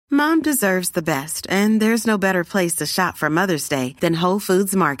Mom deserves the best, and there's no better place to shop for Mother's Day than Whole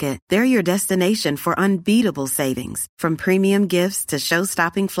Foods Market. They're your destination for unbeatable savings, from premium gifts to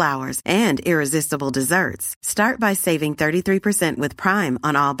show-stopping flowers and irresistible desserts. Start by saving 33% with Prime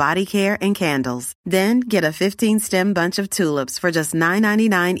on all body care and candles. Then get a 15-stem bunch of tulips for just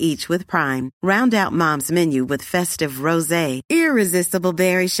 $9.99 each with Prime. Round out Mom's menu with festive rosé, irresistible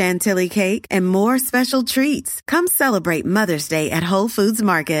berry chantilly cake, and more special treats. Come celebrate Mother's Day at Whole Foods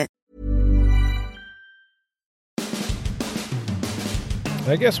Market.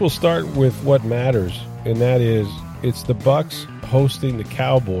 I guess we'll start with what matters, and that is it's the Bucs hosting the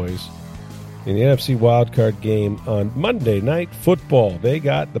Cowboys in the NFC wildcard game on Monday Night Football. They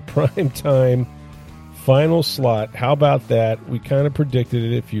got the primetime final slot. How about that? We kind of predicted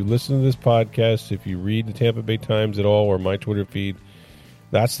it. If you listen to this podcast, if you read the Tampa Bay Times at all or my Twitter feed,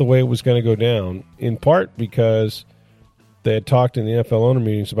 that's the way it was going to go down, in part because they had talked in the NFL owner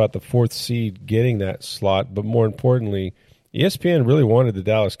meetings about the fourth seed getting that slot, but more importantly, ESPN really wanted the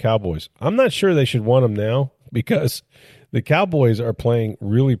Dallas Cowboys. I'm not sure they should want them now because the Cowboys are playing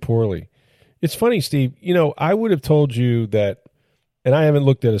really poorly. It's funny, Steve. You know, I would have told you that, and I haven't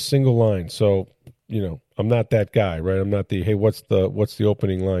looked at a single line, so, you know, I'm not that guy, right? I'm not the, hey, what's the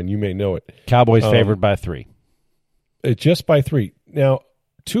opening line? You may know it. Cowboys favored by 3. Just by 3. Now,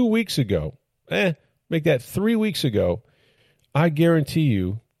 2 weeks ago, make that 3 weeks ago, I guarantee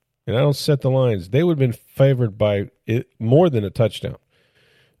you, and I don't set the lines, they would have been favored by more than a touchdown,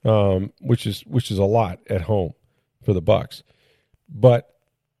 which is a lot at home for the Bucs. But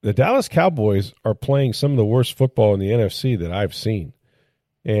the Dallas Cowboys are playing some of the worst football in the NFC that I've seen.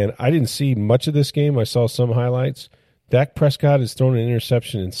 And I didn't see much of this game. I saw some highlights. Dak Prescott has thrown an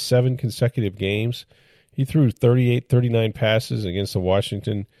interception in 7 consecutive games. He threw 38, 39 passes against the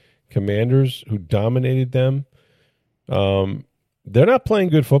Washington Commanders, who dominated them. They're not playing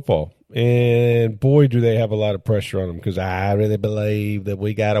good football. And boy, do they have a lot of pressure on them because I really believe that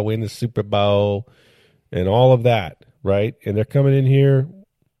we got to win the Super Bowl and all of that, right? And they're coming in here.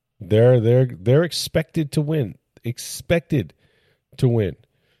 They're expected to win. Expected to win.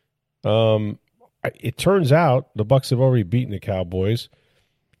 It turns out the Bucs have already beaten the Cowboys.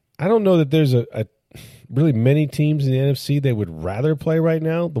 I don't know that there's a really many teams in the NFC they would rather play right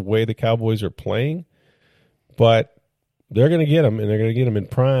now the way the Cowboys are playing, but they're going to get them, and they're going to get them in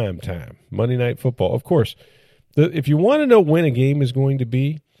prime time, Monday Night Football. Of course, if you want to know when a game is going to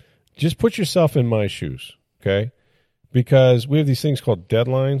be, just put yourself in my shoes, okay? Because we have these things called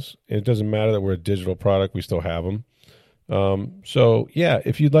deadlines, and it doesn't matter that we're a digital product. We still have them. So, yeah,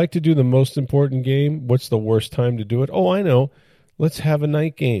 if you'd like to do the most important game, what's the worst time to do it? Oh, I know. Let's have a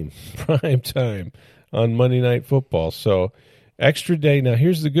night game, prime time on Monday Night Football. So, extra day. Now,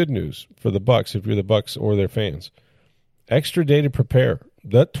 here's the good news for the Bucs, if you're the Bucs or their fans. Extra day to prepare.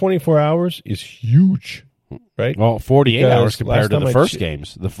 That 24 hours is huge, right? Well, 48 hours compared to the first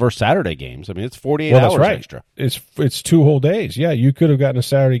games, the first Saturday games. I mean, it's 48 hours right. extra. It's 2 whole days. Yeah, you could have gotten a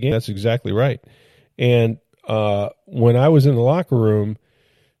Saturday game. That's exactly right. And when I was in the locker room,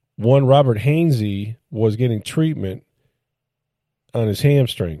 one Robert Hainsey was getting treatment on his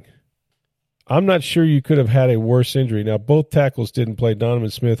hamstring. I'm not sure you could have had a worse injury. Now, both tackles didn't play.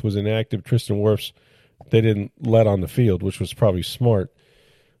 Donovan Smith was inactive. Tristan Wirfs, they didn't let on the field, which was probably smart.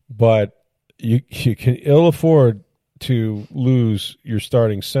 But you can ill afford to lose your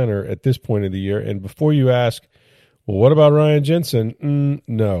starting center at this point of the year. And before you ask, well, what about Ryan Jensen?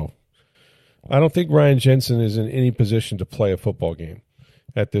 No. I don't think Ryan Jensen is in any position to play a football game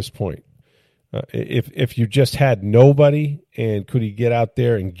at this point. If you just had nobody and could he get out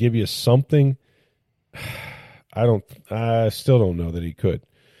there and give you something, I still don't know that he could.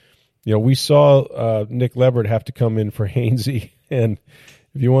 You know, we saw Nick Leverett have to come in for Hainsey, and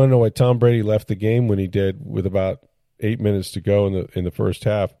if you want to know why Tom Brady left the game when he did, with about 8 minutes to go in the first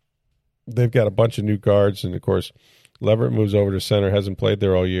half, they've got a bunch of new guards, and of course, Leverett moves over to center, hasn't played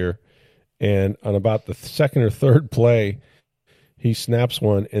there all year, and on about the second or third play, he snaps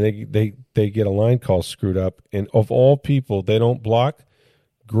one, and they get a line call screwed up, and of all people, they don't block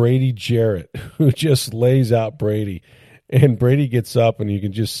Grady Jarrett, who just lays out Brady. And Brady gets up, and you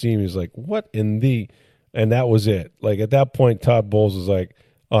can just see him. He's like, what in the – and that was it. Like, at that point, Todd Bowles was like,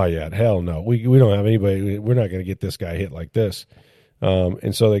 oh, yeah, hell no. We don't have anybody – we're not going to get this guy hit like this.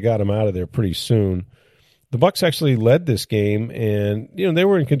 And so they got him out of there pretty soon. The Bucs actually led this game, and, you know, they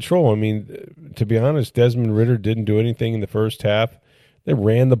were in control. I mean, to be honest, Desmond Ridder didn't do anything in the first half. They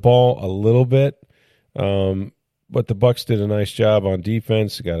ran the ball a little bit, but the Bucs did a nice job on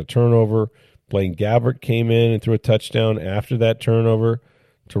defense. They got a turnover. Blaine Gabbert came in and threw a touchdown after that turnover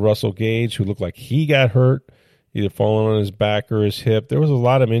to Russell Gage, who looked like he got hurt. either falling on his back or his hip. There was a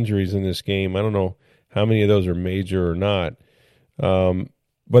lot of injuries in this game. I don't know how many of those are major or not.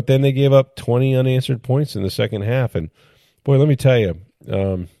 But then they gave up 20 unanswered points in the second half. And, boy, let me tell you,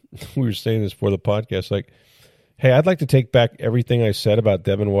 we were saying this before the podcast, like, hey, I'd like to take back everything I said about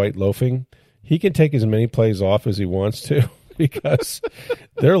Devin White loafing. He can take as many plays off as he wants to because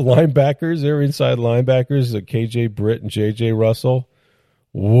their linebackers, their inside linebackers, KJ Britt and JJ Russell,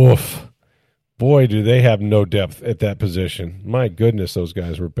 woof. Boy, do they have no depth at that position. My goodness, those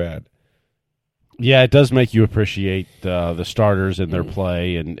guys were bad. Yeah, it does make you appreciate the starters and their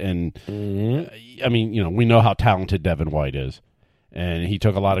play. And I mean, we know how talented Devin White is. And he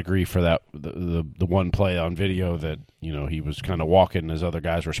took a lot of grief for that, the one play on video that, he was kind of walking as other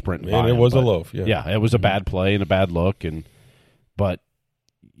guys were sprinting by him. And it was a loaf, yeah. Yeah, it was a bad play and a bad look. But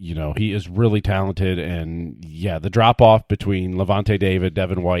he is really talented. And, yeah, the drop-off between Levante David,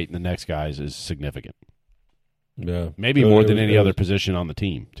 Devin White, and the next guys is significant. Yeah. Maybe more than any other position on the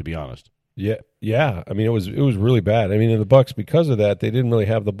team, to be honest. Yeah. I mean, it was really bad. I mean, in the Bucs, because of that, they didn't really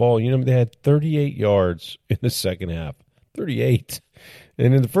have the ball. They had 38 yards in the second half. 38.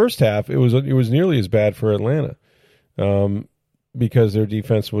 And in the first half, it was nearly as bad for Atlanta because their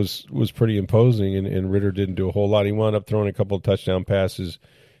defense was pretty imposing, and Ritter didn't do a whole lot. He wound up throwing a couple of touchdown passes,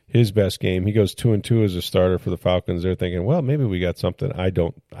 his best game. He goes 2-2 as a starter for the Falcons. They're thinking, well, maybe we got something. I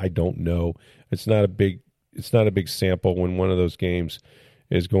don't know. It's not a big sample when one of those games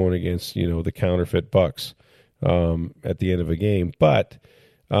is going against the counterfeit Bucs at the end of a game. But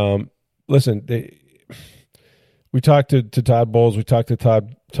listen, we talked to Todd Bowles. We talked to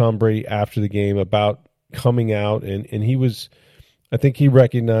Tom Brady after the game about coming out, and I think he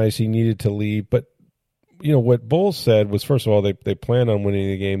recognized he needed to leave. But what Bowles said was, first of all, they planned on winning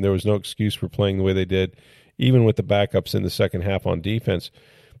the game. There was no excuse for playing the way they did, even with the backups in the second half on defense.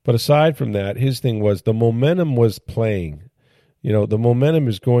 But aside from that, his thing was the momentum was playing. The momentum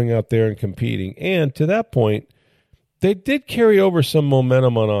is going out there and competing. And to that point, they did carry over some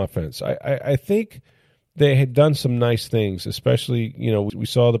momentum on offense. I think they had done some nice things, especially, we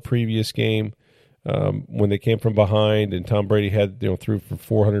saw the previous game when they came from behind and Tom Brady had, threw for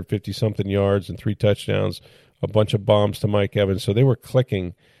 450-something yards and 3 touchdowns, a bunch of bombs to Mike Evans. So they were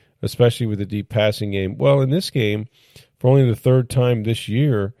clicking, especially with the deep passing game. Well, in this game, for only the third time this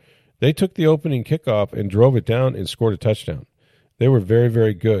year, they took the opening kickoff and drove it down and scored a touchdown. They were very,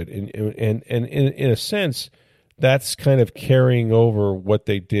 very good. And in a sense, that's kind of carrying over what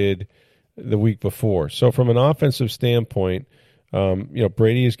they did the week before. So from an offensive standpoint,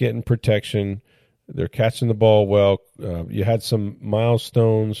 Brady is getting protection. They're catching the ball well. You had some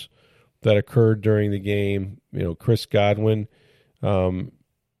milestones that occurred during the game. Chris Godwin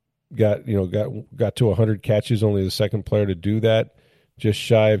got to 100 catches, only the second player to do that, just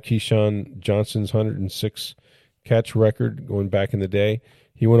shy of Keyshawn Johnson's 106 catch record going back in the day.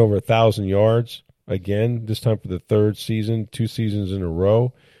 He went over 1,000 yards again, this time for the third season, 2 seasons in a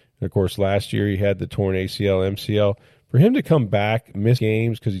row. And, of course, last year he had the torn ACL, MCL. For him to come back, miss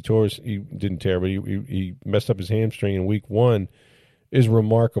games because he didn't tear, but he messed up his hamstring in week 1 is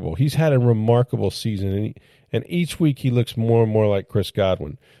remarkable. He's had a remarkable season, and each week he looks more and more like Chris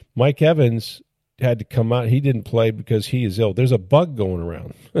Godwin. Mike Evans had to come out. He didn't play because he is ill. There's a bug going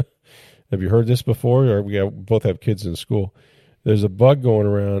around. Have you heard this before? Or we both have kids in school. There's a bug going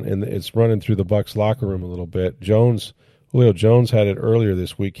around, and it's running through the Bucs locker room a little bit. Julio Jones had it earlier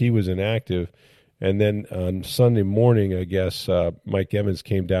this week. He was inactive. And then on Sunday morning, I guess, Mike Evans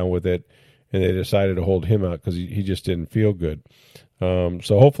came down with it, and they decided to hold him out because he just didn't feel good.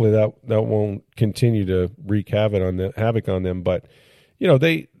 So hopefully that won't continue to wreak havoc on them. But,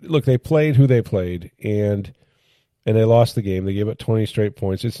 they played who they played, and they lost the game. They gave up 20 straight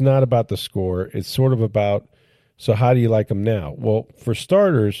points. It's not about the score. It's sort of about, so how do you like them now? Well, for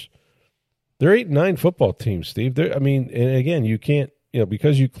starters, they're 8-9 football teams, Steve. And again, you can't,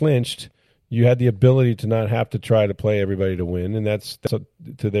 because you clinched, you had the ability to not have to try to play everybody to win, and that's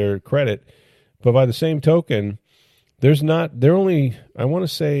to their credit. But by the same token, they're only, I want to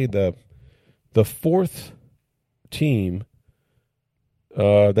say, the fourth team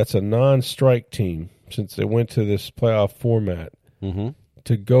that's a non-strike team since they went to this playoff format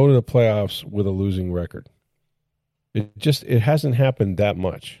to go to the playoffs with a losing record. It hasn't happened that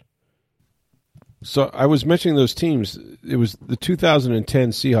much. So I was mentioning those teams. It was the 2010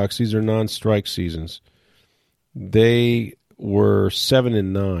 Seahawks. These are non-strike seasons. They were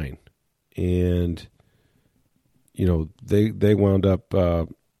 7-9, and they wound up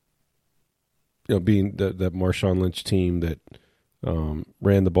being that Marshawn Lynch team that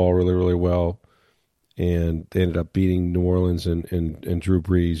ran the ball really, really well, and they ended up beating New Orleans and Drew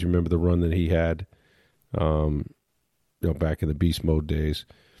Brees. You remember the run that he had. back in the beast mode days.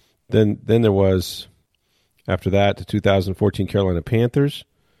 Then there was, after that, the 2014 Carolina Panthers.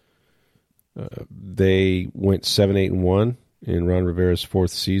 They went 7-8-1 in Ron Rivera's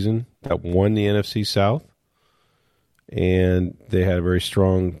fourth season. That won the NFC South. And they had a very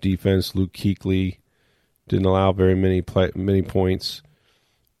strong defense. Luke Kuechly didn't allow very many points.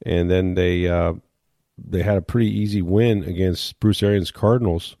 And then they had a pretty easy win against Bruce Arians'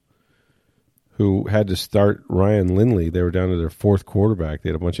 Cardinals, who had to start Ryan Lindley. They were down to their fourth quarterback. They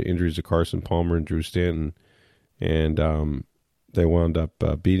had a bunch of injuries to Carson Palmer and Drew Stanton. And they wound up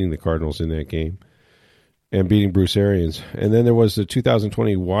beating the Cardinals in that game and beating Bruce Arians. And then there was the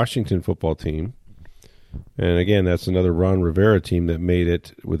 2020 Washington football team. And again, that's another Ron Rivera team that made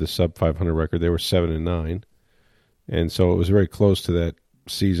it with a sub-500 record. They were 7-9. And so it was very close to that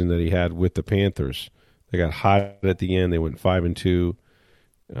season that he had with the Panthers. They got hot at the end. They went 5-2.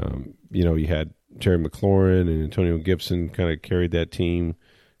 You had Terry McLaurin and Antonio Gibson kind of carried that team.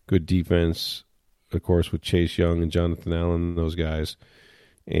 Good defense, of course, with Chase Young and Jonathan Allen, those guys.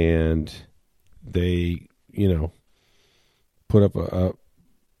 And they, put up a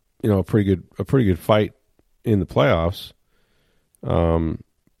pretty good fight in the playoffs.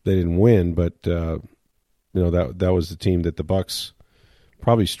 They didn't win, but that was the team that the Bucs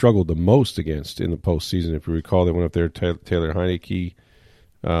probably struggled the most against in the postseason. If you recall, they went up there. Taylor Heineke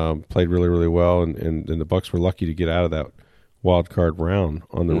played really, really well, and the Bucs were lucky to get out of that wild card round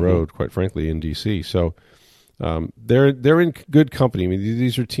on the road, quite frankly, in DC. So they're in good company. I mean,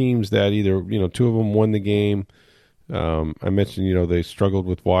 these are teams that either two of them won the game. I mentioned they struggled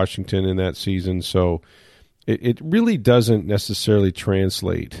with Washington in that season, so it really doesn't necessarily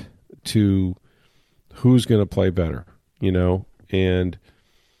translate to who's going to play better, And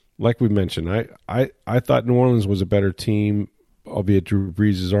like we mentioned, I thought New Orleans was a better team, albeit Drew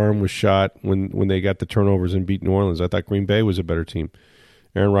Brees' arm was shot when they got the turnovers and beat New Orleans. I thought Green Bay was a better team.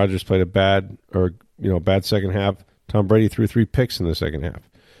 Aaron Rodgers played a bad second half. Tom Brady threw 3 picks in the second half.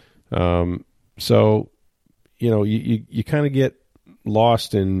 So you kind of get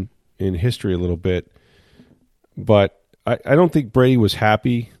lost in history a little bit. But I don't think Brady was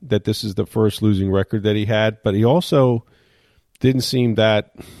happy that this is the first losing record that he had, but he also didn't seem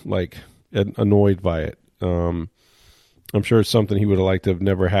that annoyed by it. I'm sure it's something he would have liked to have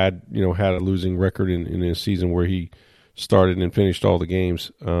never had, had a losing record in a season where he started and finished all the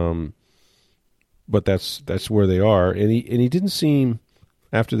games. But that's where they are. And he didn't seem,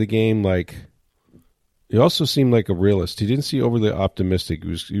 after the game, he also seemed like a realist. He didn't seem overly optimistic.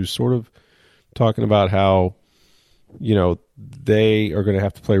 He was sort of talking about how, they are going to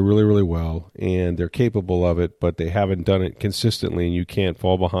have to play really, really well, and they're capable of it, but they haven't done it consistently, and you can't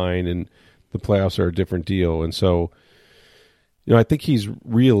fall behind, and the playoffs are a different deal. And so, I think he's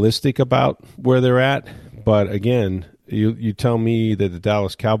realistic about where they're at, but again, you tell me that the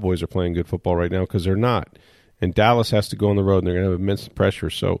Dallas Cowboys are playing good football right now, because they're not. And Dallas has to go on the road, and they're going to have immense pressure.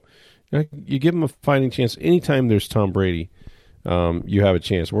 So you give them a fighting chance. Anytime there's Tom Brady, you have a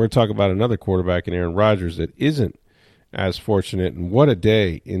chance. We're going to talk about another quarterback in Aaron Rodgers that isn't as fortunate, and what a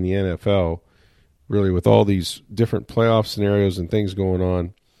day in the NFL, really, with all these different playoff scenarios and things going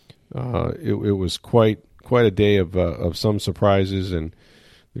on. It was quite a day of some surprises, and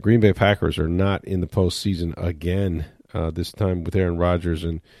the Green Bay Packers are not in the postseason again this time with Aaron Rodgers,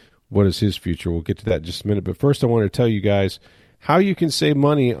 and what is his future? We'll get to that in just a minute. But first, I want to tell you guys how you can save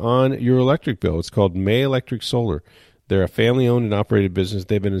money on your electric bill. It's called May Electric Solar. They're a family-owned and operated business.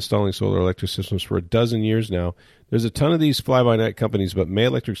 They've been installing solar electric systems for a dozen years now. There's a ton of these fly-by-night companies, but May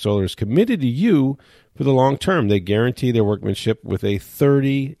Electric Solar is committed to you for the long term. They guarantee their workmanship with a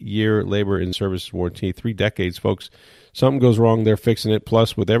 30-year labor and service warranty, 3 decades, folks. Something goes wrong, they're fixing it.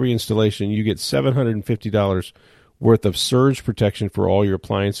 Plus, with every installation, you get $750 worth of surge protection for all your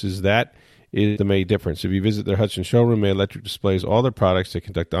appliances. That is the May difference. If you visit their Hudson showroom, May Electric displays all their products. They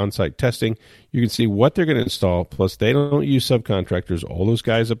conduct on-site testing. You can see what they're going to install. Plus, they don't use subcontractors. All those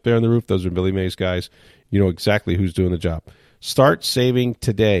guys up there on the roof, those are Billy May's guys. You know exactly who's doing the job. Start saving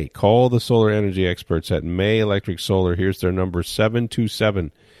today. Call the solar energy experts at May Electric Solar. Here's their number,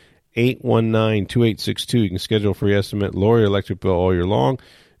 727-819-2862. You can schedule a free estimate, lower your electric bill all year long,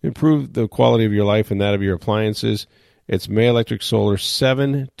 improve the quality of your life and that of your appliances. It's May Electric Solar,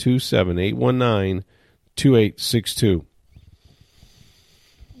 727-819-2862.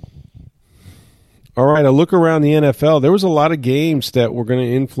 All right, a look around the NFL. There was a lot of games that were going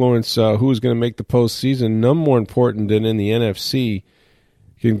to influence who was going to make the postseason. None more important than in the NFC.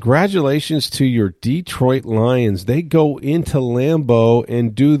 Congratulations to your Detroit Lions. They go into Lambeau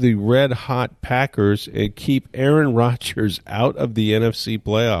and do the red-hot Packers and keep Aaron Rodgers out of the NFC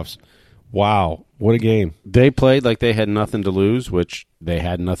playoffs. Wow. What a game. They played like they had nothing to lose, which they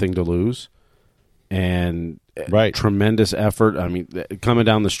had nothing to lose. And tremendous effort. I mean, coming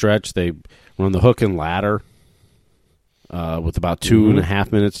down the stretch, they were on the hook and ladder with about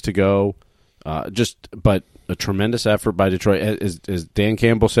 2.5 minutes to go. But a tremendous effort by Detroit, as Dan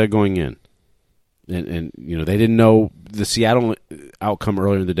Campbell said going in. And they didn't know the Seattle outcome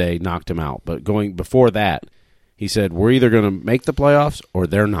earlier in the day knocked him out. But going before that, he said, we're either going to make the playoffs or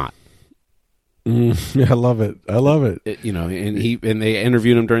they're not. I love it. And they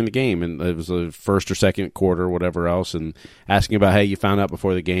interviewed him during the game, and it was the first or second quarter, whatever else, and asking about, hey, you found out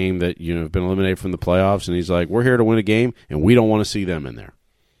before the game that have been eliminated from the playoffs, and he's like, we're here to win a game, and we don't want to see them in there.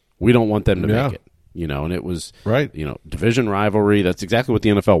 We don't want them to make it. And it was division rivalry. That's exactly what the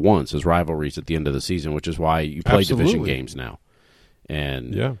NFL wants, is rivalries at the end of the season, which is why you play division games now.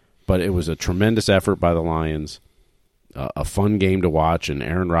 But it was a tremendous effort by the Lions. A fun game to watch, and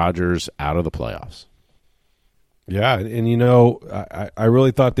Aaron Rodgers out of the playoffs. Yeah, and I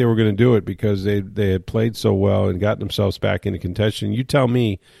really thought they were going to do it because they had played so well and got themselves back into contention. You tell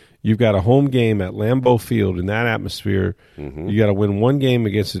me you've got a home game at Lambeau Field in that atmosphere. Mm-hmm. You got to win one game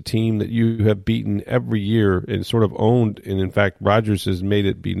against a team that you have beaten every year and sort of owned, and in fact Rodgers has made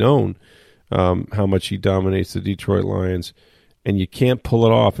it be known how much he dominates the Detroit Lions, and you can't pull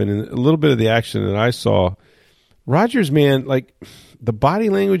it off. And in a little bit of the action that I saw, Rodgers, man, like the body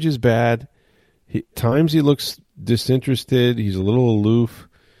language is bad. Times he looks disinterested. He's a little aloof,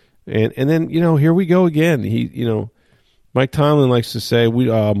 and then here we go again. Mike Tomlin likes to say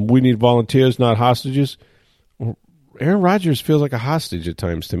we need volunteers, not hostages. Well, Aaron Rodgers feels like a hostage at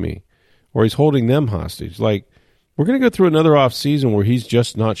times to me, or he's holding them hostage. Like we're going to go through another off season where he's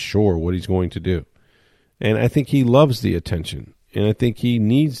just not sure what he's going to do, and I think he loves the attention, and I think he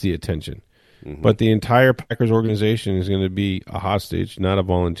needs the attention. Mm-hmm. But the entire Packers organization is going to be a hostage, not a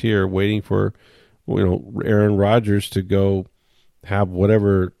volunteer, waiting for Aaron Rodgers to go have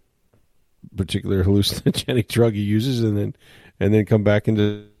whatever particular hallucinogenic drug he uses, and then come back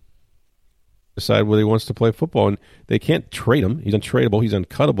and decide whether he wants to play football. And they can't trade him; he's untradeable, he's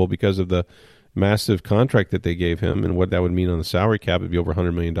uncuttable because of the massive contract that they gave him and what that would mean on the salary cap. It'd be over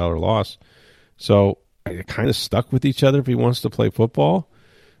 $100 million loss. So I kind of stuck with each other if he wants to play football.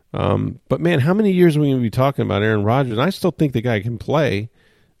 But man, how many years are we going to be talking about Aaron Rodgers? And I still think the guy can play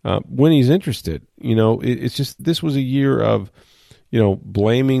when he's interested. It's just this was a year of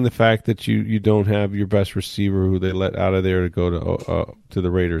blaming the fact that you don't have your best receiver who they let out of there to go to the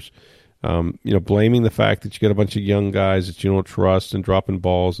Raiders. Blaming the fact that you got a bunch of young guys that you don't trust and dropping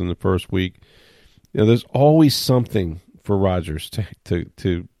balls in the first week. There's always something for Rodgers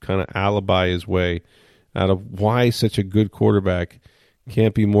to kind of alibi his way out of why such a good quarterback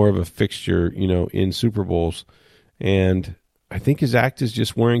can't be more of a fixture, in Super Bowls. And I think his act is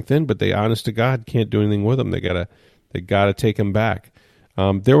just wearing thin, but they, honest to God, can't do anything with him. They gotta take him back.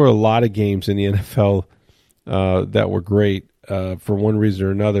 There were a lot of games in the NFL that were great for one reason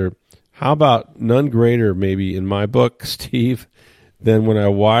or another. How about none greater, maybe in my book, Steve, than when I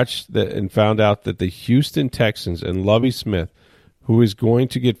watched and found out that the Houston Texans and Lovie Smith, who is going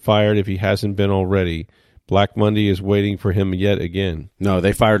to get fired if he hasn't been already, Black Monday is waiting for him yet again. No,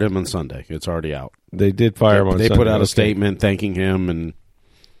 they fired him on Sunday. It's already out. They did fire him on Sunday. They put out a statement thanking him and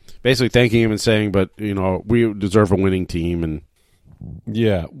basically thanking him and saying, but, we deserve a winning team. And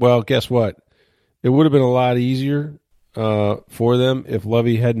yeah, well, guess what? It would have been a lot easier for them if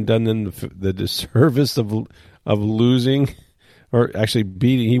Lovey hadn't done them the disservice of losing, or actually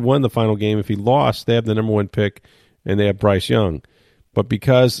beating. He won the final game. If he lost, they have the number one pick, and they have Bryce Young. But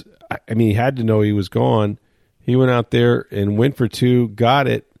because, he had to know he was gone, he went out there and went for two, got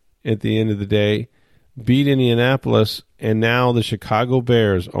it at the end of the day, beat Indianapolis, and now the Chicago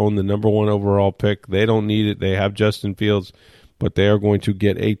Bears own the number one overall pick. They don't need it. They have Justin Fields, but they are going to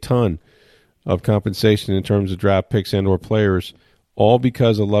get a ton of compensation in terms of draft picks and or players, all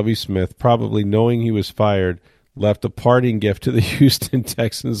because of Lovie Smith, probably knowing he was fired, left a parting gift to the Houston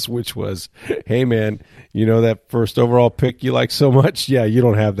Texans, which was, hey, man, that first overall pick you like so much? Yeah, you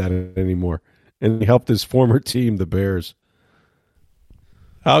don't have that anymore. And he helped his former team, the Bears.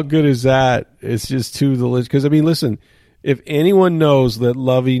 How good is that? It's just too delicious. Because, listen, if anyone knows that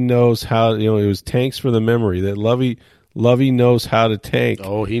Lovey knows how, it was tanks for the memory, that Lovey knows how to tank.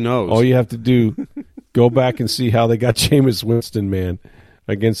 Oh, he knows. All you have to do, go back and see how they got Jameis Winston, man,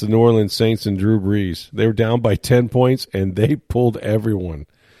 against the New Orleans Saints and Drew Brees. They were down by 10 points, and they pulled everyone.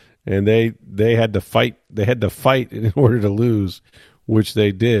 And they had to fight. They had to fight in order to lose, which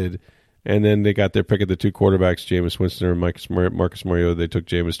they did. And then they got their pick of the two quarterbacks, Jameis Winston or Marcus Mariota. They took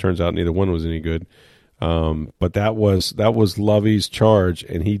Jameis. Turns out neither one was any good. But that was Lovey's charge,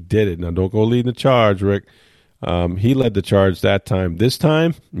 and he did it. Now, don't go leading the charge, Rick. He led the charge that time. This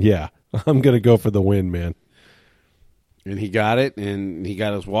time, yeah, I'm going to go for the win, man. And he got it, and he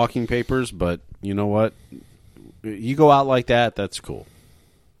got his walking papers, but you know what? You go out like that, that's cool.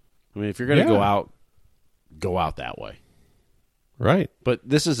 I mean, if you're going to go out that way. Right. But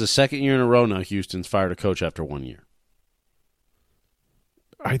this is the second year in a row now Houston's fired a coach after 1 year.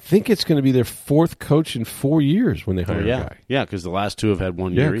 I think it's going to be their fourth coach in 4 years when they hire a guy. Yeah, because the last two have had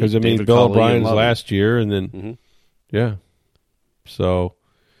 1 year. Yeah, because, I mean, Bill O'Brien's last year, and then, yeah. So,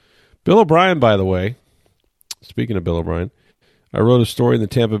 Bill O'Brien, by the way, speaking of Bill O'Brien, I wrote a story in the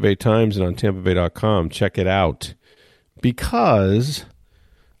Tampa Bay Times and on TampaBay.com. Check it out. Because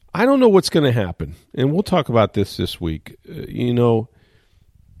I don't know what's going to happen, and we'll talk about this week. Tell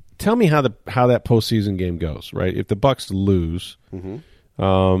me how that postseason game goes, right? If the Bucks lose,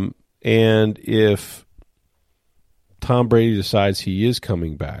 and if Tom Brady decides he is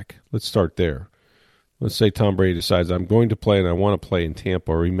coming back, let's start there. Let's say Tom Brady decides I'm going to play and I want to play in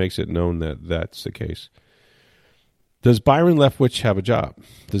Tampa, or he makes it known that that's the case. Does Byron Leftwich have a job?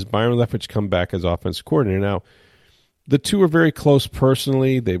 Does Byron Leftwich come back as offensive coordinator? Now, the two are very close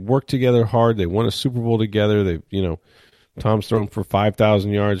personally. They've worked together hard. They won a Super Bowl together. Tom's thrown for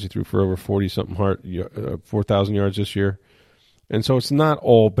 5,000 yards. He threw for over 4,000 yards this year. And so it's not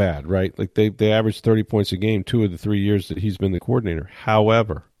all bad, right? Like they averaged 30 points a game 2 of the 3 years that he's been the coordinator.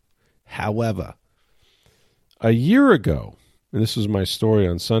 However, a year ago, and this was my story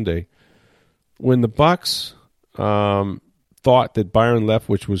on Sunday, when the Bucks thought that Byron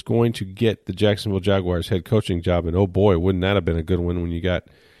Leftwich was going to get the Jacksonville Jaguars head coaching job, and oh boy, wouldn't that have been a good one when you got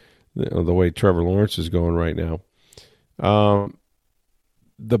the way Trevor Lawrence is going right now.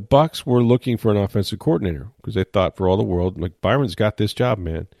 The Bucks were looking for an offensive coordinator because they thought for all the world, like, Byron's got this job,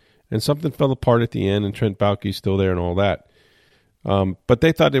 man. And something fell apart at the end, and Trent Baalke's still there and all that. But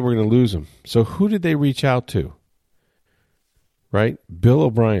they thought they were going to lose him. So who did they reach out to? Right? Bill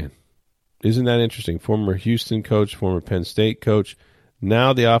O'Brien. Isn't that interesting? Former Houston coach, former Penn State coach,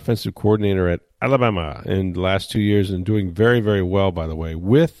 now the offensive coordinator at Alabama in the last 2 years, and doing very, very well, by the way,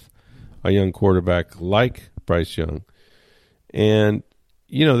 with a young quarterback like Bryce Young. And,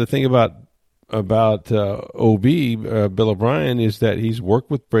 the thing about OB, Bill O'Brien, is that he's worked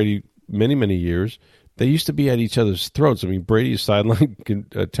with Brady many, many years. They used to be at each other's throats. I mean, Brady's sideline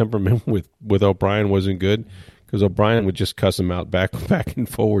temperament with O'Brien wasn't good because O'Brien would just cuss him out back and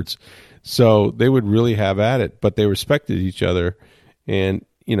forwards. So they would really have at it, but they respected each other. And,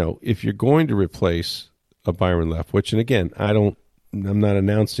 if you're going to replace a Byron Leftwich, and again, I'm not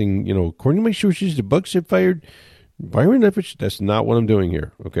announcing, according to my sources, the Bucks have fired Byron Leftwich. That's not what I'm doing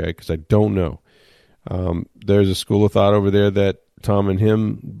here, okay, because I don't know. There's a school of thought over there that Tom and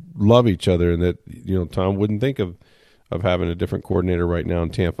him love each other, and that, Tom wouldn't think of having a different coordinator right now in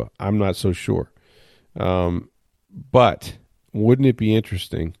Tampa. I'm not so sure. But wouldn't it be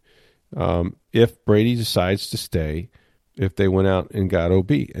interesting if Brady decides to stay, if they went out and got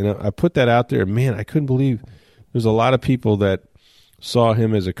OB? And I put that out there. Man, I couldn't believe there's a lot of people that saw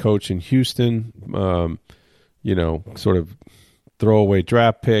him as a coach in Houston, sort of throwaway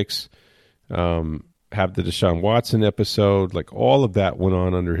draft picks, have the Deshaun Watson episode, like all of that went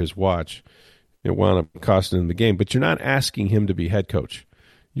on under his watch. It wound up costing him the game. But you're not asking him to be head coach.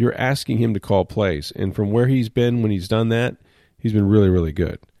 You're asking him to call plays. And from where he's been when he's done that, he's been really, really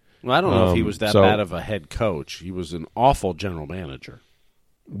good. Well, I don't know if he was that bad of a head coach. He was an awful general manager.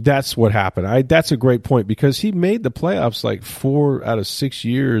 That's what happened. That's a great point, because he made the playoffs like 4 out of 6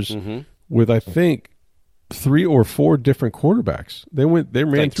 years with, I think, 3 or 4 different quarterbacks. They ran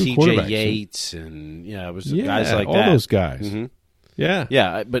like through TJ quarterbacks. Yates and it was guys like all that. All those guys.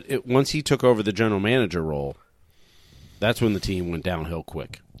 Yeah, but once he took over the general manager role, that's when the team went downhill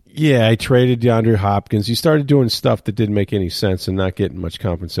quick. Yeah, I traded DeAndre Hopkins. He started doing stuff that didn't make any sense and not getting much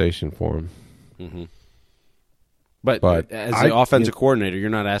compensation for him. Mm-hmm. But as the offensive coordinator, you're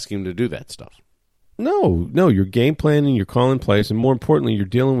not asking him to do that stuff. No, you're game planning, you're calling plays, and more importantly, you're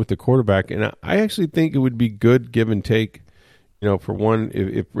dealing with the quarterback. And I actually think it would be good give and take. For one,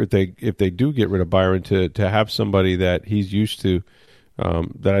 if they do get rid of Byron, to have somebody that he's used to,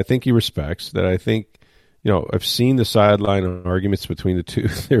 that I think he respects, that I think. I've seen the sideline arguments between the two.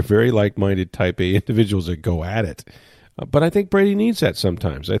 They're very like-minded type A individuals that go at it. But I think Brady needs that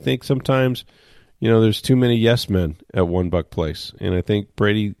sometimes. I think sometimes, there's too many yes men at One Buck Place. And I think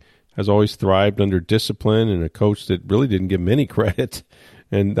Brady has always thrived under discipline and a coach that really didn't give him any credit.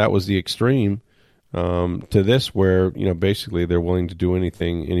 And that was the extreme to this where, basically they're willing to do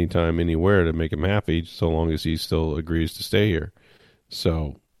anything, anytime, anywhere to make him happy, so long as he still agrees to stay here.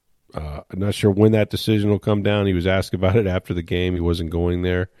 So I'm not sure when that decision will come down. He was asked about it after the game. He wasn't going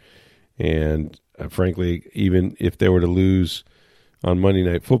there. And frankly, even if they were to lose on Monday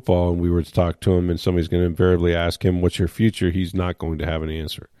Night Football and we were to talk to him and somebody's going to invariably ask him, what's your future? He's not going to have an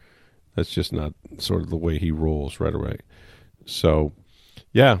answer. That's just not sort of the way he rolls right away. So,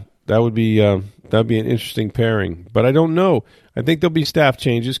 yeah, that'd be an interesting pairing. But I don't know. I think there'll be staff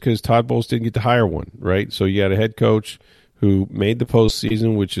changes because Todd Bowles didn't get to hire one, right? So you got a head coach who made the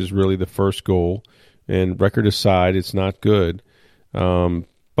postseason, which is really the first goal. And record aside, it's not good.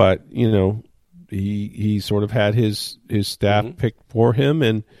 But, he sort of had his staff picked for him.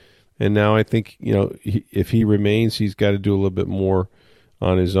 And now I think, if he remains, he's got to do a little bit more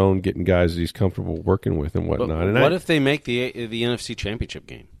on his own, getting guys that he's comfortable working with and whatnot. What if they make the NFC Championship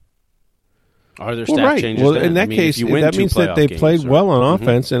game? Are there staff changes? Well, then? in that case, that means that they played well on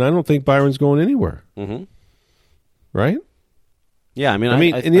offense, and I don't think Byron's going anywhere. Mm-hmm. Right? Yeah, and the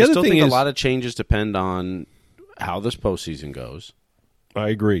I other still thing think is, a lot of changes depend on how this postseason goes. I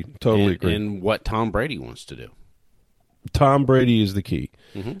agree. Totally agree. And what Tom Brady wants to do. Tom Brady is the key,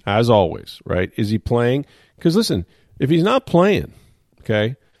 as always, right? Is he playing? Because, listen, if he's not playing,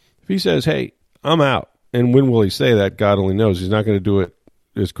 okay, if he says, hey, I'm out, and when will he say that? God only knows. He's not going to do it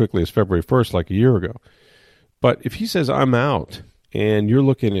as quickly as February 1st like a year ago. But if he says, I'm out, and you're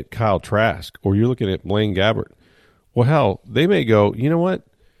looking at Kyle Trask or you're looking at Blaine Gabbert, well, hell, they may go, you know what?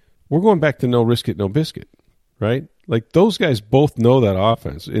 We're going back to no risk it, no biscuit, right? Like those guys both know that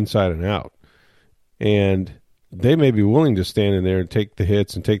offense inside and out. And they may be willing to stand in there and take the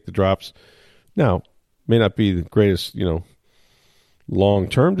hits and take the drops. Now, may not be the greatest,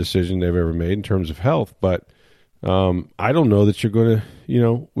 long-term decision they've ever made in terms of health, but I don't know that you're going to,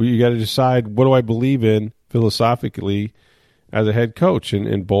 you got to decide, what do I believe in philosophically as a head coach?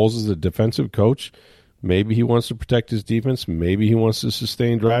 And Bowles is a defensive coach. Maybe he wants to protect his defense. Maybe he wants to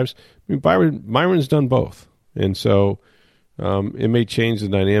sustain drives. I mean, Byron's done both. And so it may change the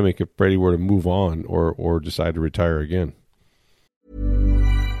dynamic if Brady were to move on or decide to retire again.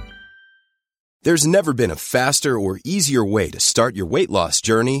 There's never been a faster or easier way to start your weight loss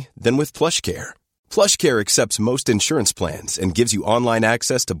journey than with PlushCare. PlushCare accepts most insurance plans and gives you online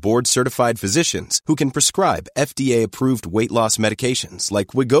access to board-certified physicians who can prescribe FDA-approved weight loss medications like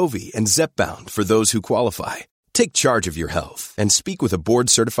Wegovy and Zepbound for those who qualify. Take charge of your health and speak with a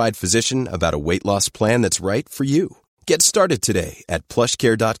board-certified physician about a weight loss plan that's right for you. Get started today at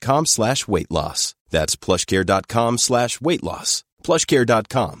plushcare.com/weight loss. That's plushcare.com/weight loss.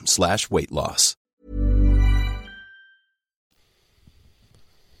 plushcare.com/weight loss.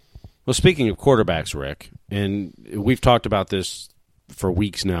 Well, speaking of quarterbacks, Rick, and we've talked about this for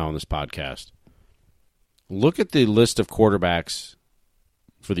weeks now on this podcast, look at the list of quarterbacks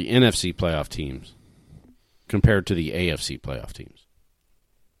for the NFC playoff teams compared to the AFC playoff teams.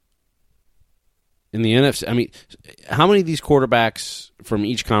 In the NFC, I mean, how many of these quarterbacks from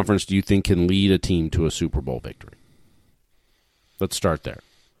each conference do you think can lead a team to a Super Bowl victory? Let's start there.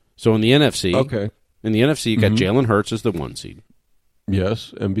 So in the NFC, you got Jalen Hurts as the 1 seed.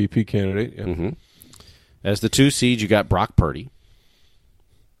 Yes, MVP candidate. Yeah. As the 2 seed, you got Brock Purdy.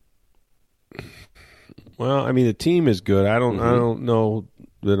 Well, I mean, the team is good. I don't know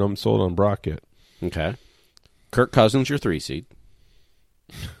that I'm sold on Brock yet. Okay. Kirk Cousins, your 3 seed.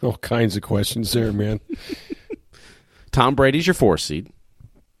 All kinds of questions there, man. Tom Brady's your 4 seed.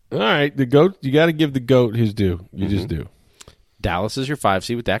 All right, the GOAT, you got to give the GOAT his due. You just do. Dallas is your 5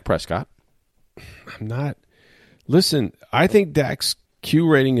 seed with Dak Prescott. I'm not. Listen, I think Dak's Q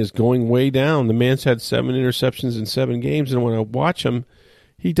rating is going way down. The man's had 7 interceptions in 7 games, and when I watch him,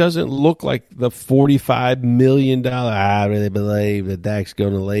 he doesn't look like the $45 million. I really believe that Dak's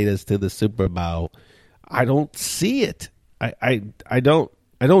going to lead us to the Super Bowl. I don't see it. I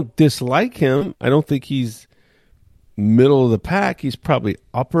don't dislike him. I don't think he's middle of the pack. He's probably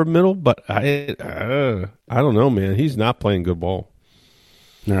upper middle, but I don't know, man. He's not playing good ball.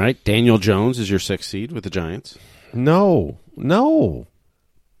 All right, Daniel Jones is your 6th seed with the Giants. No.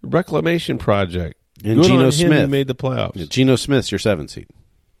 Reclamation project. And Good Geno on him, Smith he made the playoffs. Yeah, Geno Smith's your 7th seed.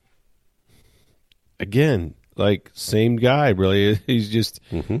 Again, like same guy, really. He's just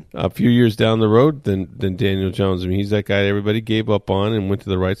a few years down the road than Daniel Jones. I mean, he's that guy everybody gave up on and went to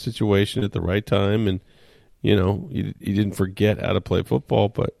the right situation at the right time, and he didn't forget how to play football.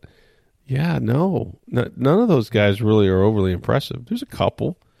 But yeah, none of those guys really are overly impressive. There's a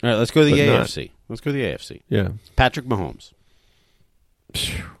couple. All right, let's go to the AFC. Let's go to the AFC. Yeah, Patrick Mahomes.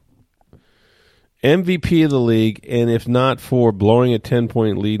 MVP of the league, and if not for blowing a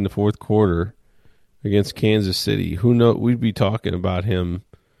 10-point lead in the fourth quarter against Kansas City, who knows? We'd be talking about him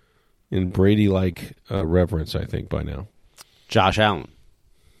in Brady-like reverence, I think, by now. Josh Allen.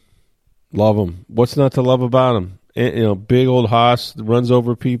 Love him. What's not to love about him? And, big old Haas runs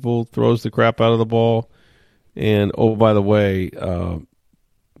over people, throws the crap out of the ball. And, oh, by the way, all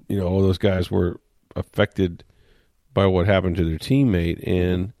those guys were affected by what happened to their teammate.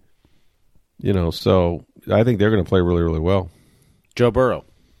 And, so I think they're going to play really, really well. Joe Burrow.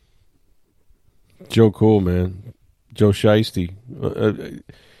 Joe Cool, man. Joe Shiesty.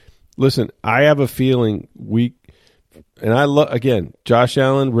 Listen, I have a feeling and I love, again, Josh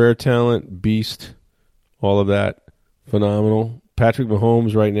Allen, rare talent, beast, all of that, phenomenal. Patrick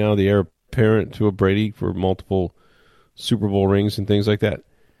Mahomes right now, the heir apparent to a Brady for multiple Super Bowl rings and things like that.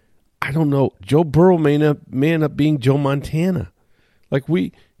 I don't know. Joe Burrow may end up being Joe Montana.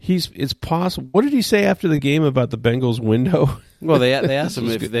 It's possible. What did he say after the game about the Bengals window? Well, they asked him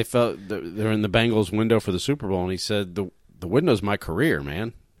if they felt they're in the Bengals window for the Super Bowl, and he said, the window's my career,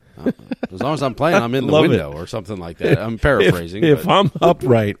 man. As long as I'm playing, I'm in the window or something like that. I'm paraphrasing. If I'm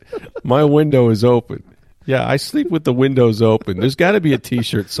upright, my window is open. Yeah, I sleep with the windows open. There's got to be a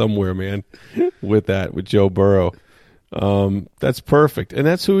T-shirt somewhere, man, with Joe Burrow. That's perfect, and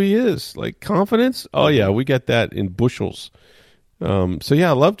that's who he is. Like confidence. Oh yeah, we got that in bushels. So yeah,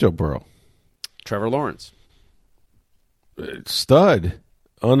 I love Joe Burrow. Trevor Lawrence, stud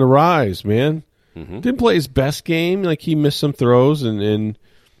on the rise, man. Mm-hmm. Didn't play his best game. Like he missed some throws, and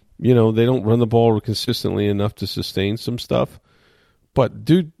they don't run the ball consistently enough to sustain some stuff. But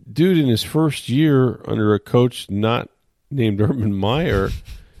dude, in his first year under a coach not named Urban Meyer,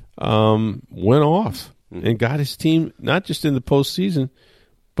 went off and got his team not just in the postseason,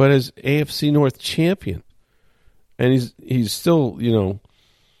 but as AFC North champion. And he's still,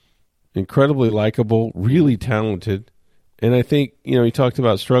 incredibly likable, really talented. And I think, he talked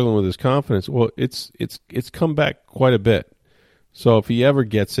about struggling with his confidence. Well, it's come back quite a bit. So if he ever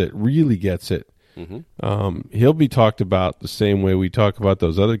really gets it, he'll be talked about the same way we talk about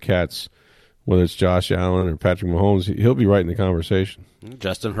those other cats, whether it's Josh Allen or Patrick Mahomes. He'll be right in the conversation.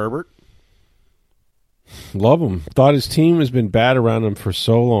 Justin Herbert. Love him. Thought his team has been bad around him for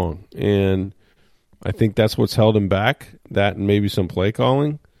so long. And I think that's what's held him back, that and maybe some play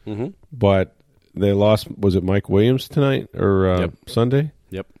calling. Mm-hmm. But they lost, was it Mike Williams tonight or Sunday?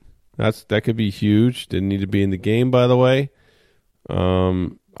 Yep. That could be huge. Didn't need to be in the game, by the way.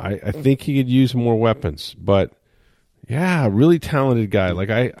 I think he could use more weapons. But, yeah, really talented guy. Like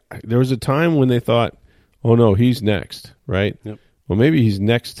there was a time when they thought, oh, no, he's next, right? Yep. Well, maybe he's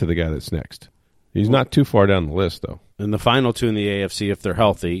next to the guy that's next. He's not too far down the list, though. And the final two in the AFC, if they're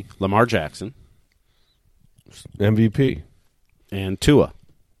healthy, Lamar Jackson. MVP. And Tua.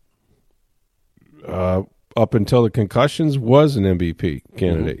 Up until the concussions, was an MVP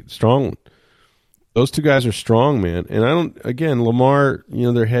candidate. Mm-hmm. Strong one. Those two guys are strong, man. And Lamar,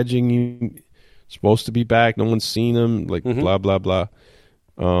 they're hedging. He's supposed to be back. No one's seen him, blah, blah, blah.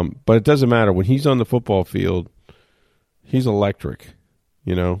 But it doesn't matter. When he's on the football field, he's electric.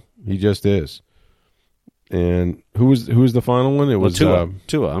 He just is. And who was the final one? It was Tua.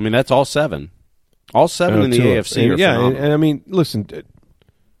 Tua. I mean, that's all seven. All seven in the Tua. AFC are phenomenal. And I mean, listen,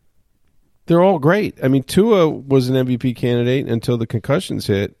 they're all great. I mean, Tua was an MVP candidate until the concussions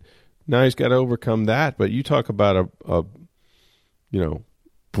hit. Now he's got to overcome that. But you talk about a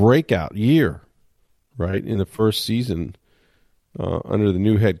breakout year, right, in the first season under the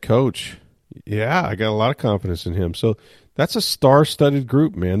new head coach. Yeah, I got a lot of confidence in him. So that's a star-studded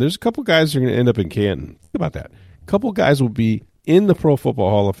group, man. There's a couple guys that are going to end up in Canton. Think about that. A couple guys will be in the Pro Football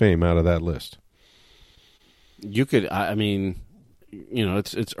Hall of Fame out of that list. You could, I mean,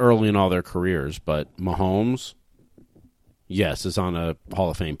 it's early in all their careers, but Mahomes, yes, is on a Hall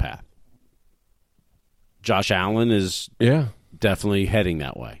of Fame path. Josh Allen is definitely heading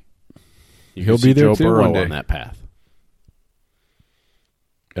that way. He'll be there Joe too Burrow one day on that path.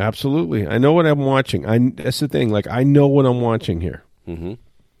 Absolutely. I know what I'm watching. That's the thing. Like, I know what I'm watching here. Mm-hmm.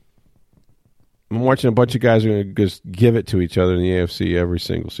 I'm watching a bunch of guys who are going to just give it to each other in the AFC every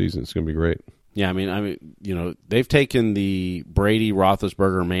single season. It's going to be great. Yeah, I mean, they've taken the Brady,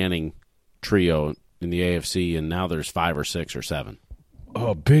 Roethlisberger, Manning trio in the AFC, and now there's 5 or 6 or 7.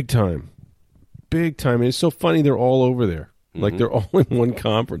 Oh, big time. Big time. And it's so funny they're all over there. Mm-hmm. Like, they're all in one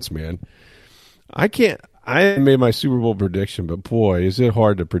conference, man. I haven't made my Super Bowl prediction, but boy, is it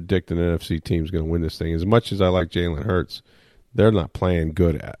hard to predict an NFC team's going to win this thing. As much as I like Jalen Hurts, they're not playing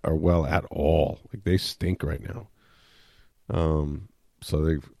good or well at all. Like, they stink right now. So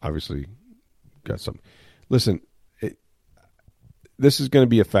they've obviously got something. Listen, this is going to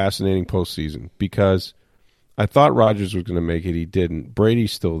be a fascinating postseason because I thought Rodgers was going to make it. He didn't.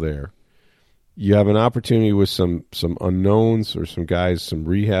 Brady's still there. You have an opportunity with some unknowns or some guys, some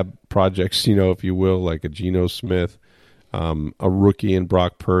rehab projects, if you will, like a Geno Smith, a rookie in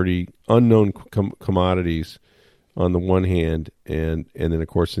Brock Purdy, unknown commodities on the one hand, and then, of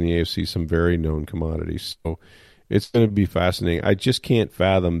course, in the AFC, some very known commodities. So it's going to be fascinating. I just can't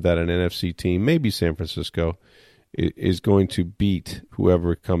fathom that an NFC team, maybe San Francisco, is going to beat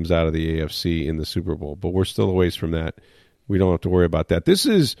whoever comes out of the AFC in the Super Bowl. But we're still a ways from that. We don't have to worry about that.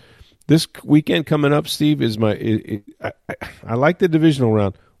 This weekend coming up, Steve, is I like the divisional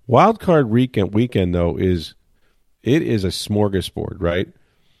round. Wild card weekend though is a smorgasbord, right?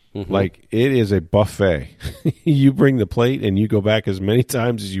 Mm-hmm. Like it is a buffet. You bring the plate and you go back as many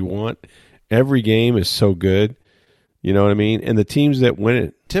times as you want. Every game is so good. You know what I mean? And the teams that win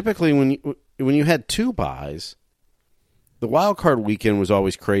it. Typically, when you had 2 buys, the wild card weekend was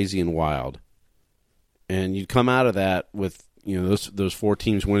always crazy and wild, and you'd come out of that with those 4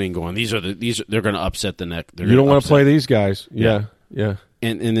 teams winning, going they're going to upset the next. You don't want to play these guys, yeah.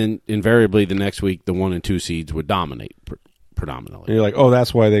 And then invariably the next week the 1 and 2 seeds would dominate predominantly. And you're like, oh,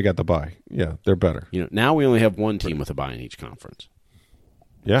 that's why they got the bye. Yeah, they're better. Now we only have 1 team with a bye in each conference.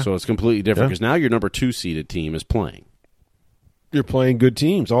 Yeah, so it's completely different because now your number 2 seeded team is playing. You're playing good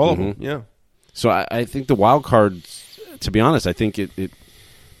teams, all of them. Yeah. So I think the wild cards. To be honest, I think it.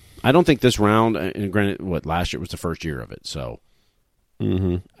 I don't think this round. And granted, last year was the first year of it, so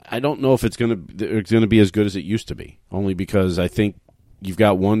I don't know if it's going to be as good as it used to be. Only because I think you've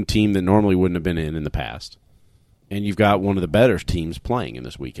got one team that normally wouldn't have been in the past, and you've got one of the better teams playing in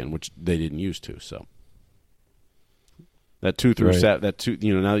this weekend, which they didn't used to. So that 2 through 7,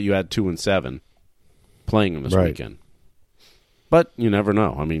 now that you add 2 and 7 playing in this weekend, but you never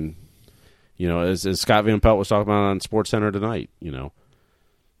know. I mean. As Scott Van Pelt was talking about on SportsCenter tonight,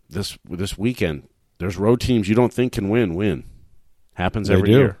 this weekend, there's road teams you don't think can win. Happens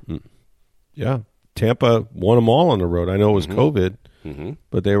every year. Yeah. Tampa won them all on the road. I know it was COVID,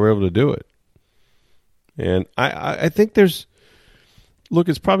 but they were able to do it. And I think it's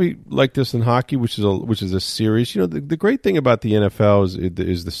probably like this in hockey, which is a series. The great thing about the NFL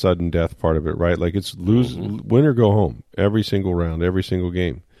is the sudden death part of it, right? Like it's win or go home every single round, every single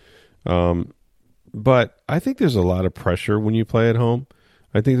game. But I think there's a lot of pressure when you play at home.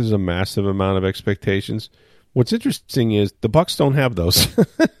 I think there's a massive amount of expectations. What's interesting is the Bucs don't have those.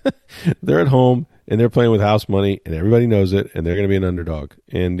 They're at home and they're playing with house money and everybody knows it and they're going to be an underdog.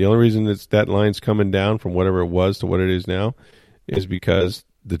 And the only reason that line's coming down from whatever it was to what it is now is because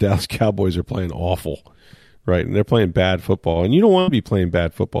the Dallas Cowboys are playing awful, right? And they're playing bad football. And you don't want to be playing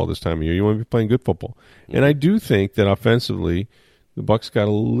bad football this time of year. You want to be playing good football. And I do think that offensively, the Bucs got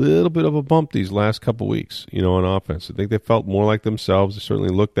a little bit of a bump these last couple weeks, on offense. I think they felt more like themselves. They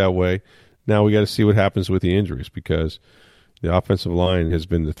certainly looked that way. Now we got to see what happens with the injuries because the offensive line has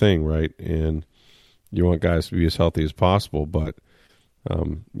been the thing, right? And you want guys to be as healthy as possible. But,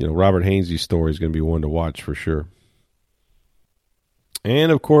 Robert Hainsey's story is going to be one to watch for sure.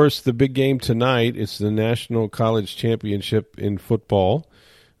 And, of course, the big game tonight, it's the National College Championship in football.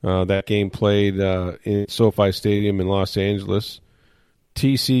 That game played in SoFi Stadium in Los Angeles.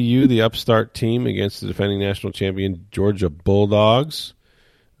 TCU, the upstart team, against the defending national champion Georgia Bulldogs.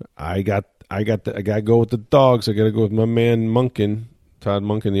 I got to go with the Dogs. I got to go with my man Monken, Todd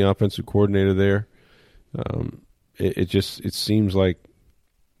Monken, the offensive coordinator there. It seems like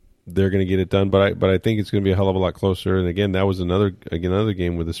they're going to get it done, but I think it's going to be a hell of a lot closer. And again, that was another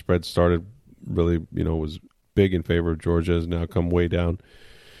game where the spread started really, was big in favor of Georgia. Has now come way down,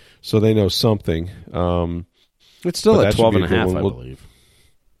 so they know something. It's still at 12.5, I believe.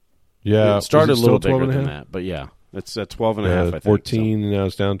 Yeah, it started a little bigger than that, but yeah, it's at 12.5. I think 14, and now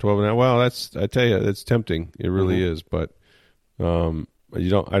it's down 12.5. Well, I tell you, it's tempting. It really is, but I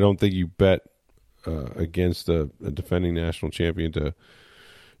don't think you bet against a defending national champion to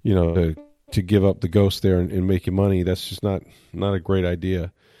give up the ghost there and make you money. That's just not a great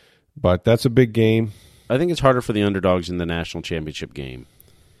idea. But that's a big game. I think it's harder for the underdogs in the national championship game.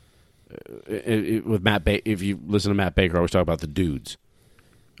 With Matt, if you listen to Matt Baker, I always talk about the dudes.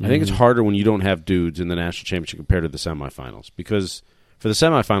 I think it's harder when you don't have dudes in the national championship compared to the semifinals, because for the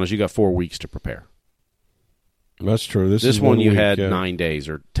semifinals you got 4 weeks to prepare. That's true. This one you week, had 9 days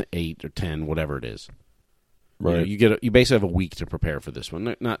or 8 or 10, whatever it is. Right. You basically have a week to prepare for this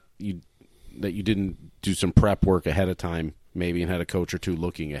one. Not you that you didn't do some prep work ahead of time, maybe, and had a coach or two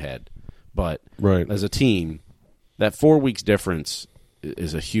looking ahead. But as a team, that 4 weeks difference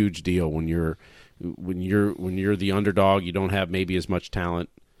is a huge deal when you're the underdog. You don't have maybe as much talent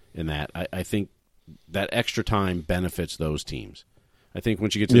in that. I think that extra time benefits those teams. I think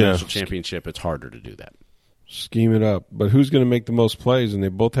once you get to the national championship, it's harder to do that. Scheme it up. But who's going to make the most plays? And they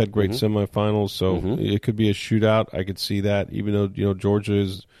both had great semifinals, so it could be a shootout. I could see that, even though Georgia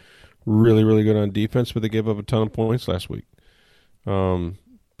is really, really good on defense, but they gave up a ton of points last week. So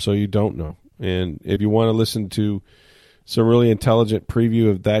you don't know. And if you want to listen to some really intelligent preview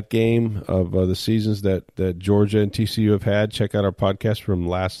of that game, of the seasons that Georgia and TCU have had, check out our podcast from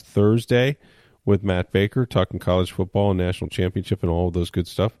last Thursday with Matt Baker, talking college football and national championship and all of those good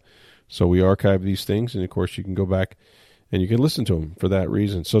stuff. So we archive these things, and, of course, you can go back and you can listen to them for that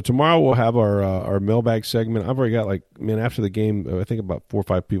reason. So tomorrow we'll have our mailbag segment. I've already got, after the game, I think about 4 or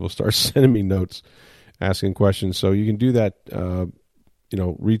 5 people start sending me notes, asking questions. So you can do that.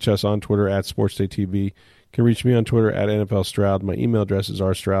 Reach us on Twitter at SportsDayTV. You can reach me on Twitter at NFL Stroud. My email address is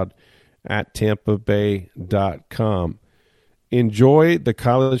rstroud@tampabay.com. Enjoy the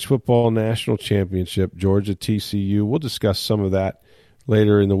College Football National Championship, Georgia TCU. We'll discuss some of that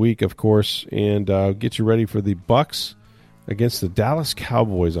later in the week, of course, and get you ready for the Bucs against the Dallas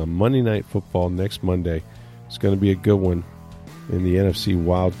Cowboys on Monday Night Football next Monday. It's going to be a good one in the NFC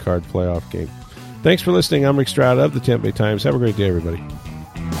Wild Card Playoff game. Thanks for listening. I'm Rick Stroud of the Tampa Bay Times. Have a great day, everybody.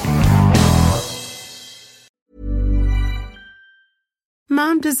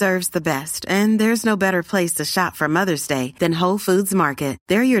 Mom deserves the best, and there's no better place to shop for Mother's Day than Whole Foods Market.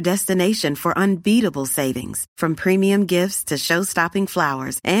 They're your destination for unbeatable savings, from premium gifts to show-stopping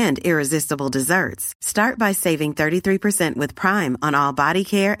flowers and irresistible desserts. Start by saving 33% with Prime on all body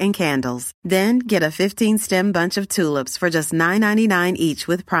care and candles. Then get a 15-stem bunch of tulips for just $9.99 each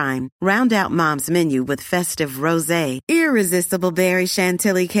with Prime. Round out Mom's menu with festive rosé, irresistible berry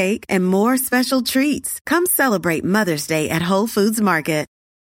chantilly cake, and more special treats. Come celebrate Mother's Day at Whole Foods Market.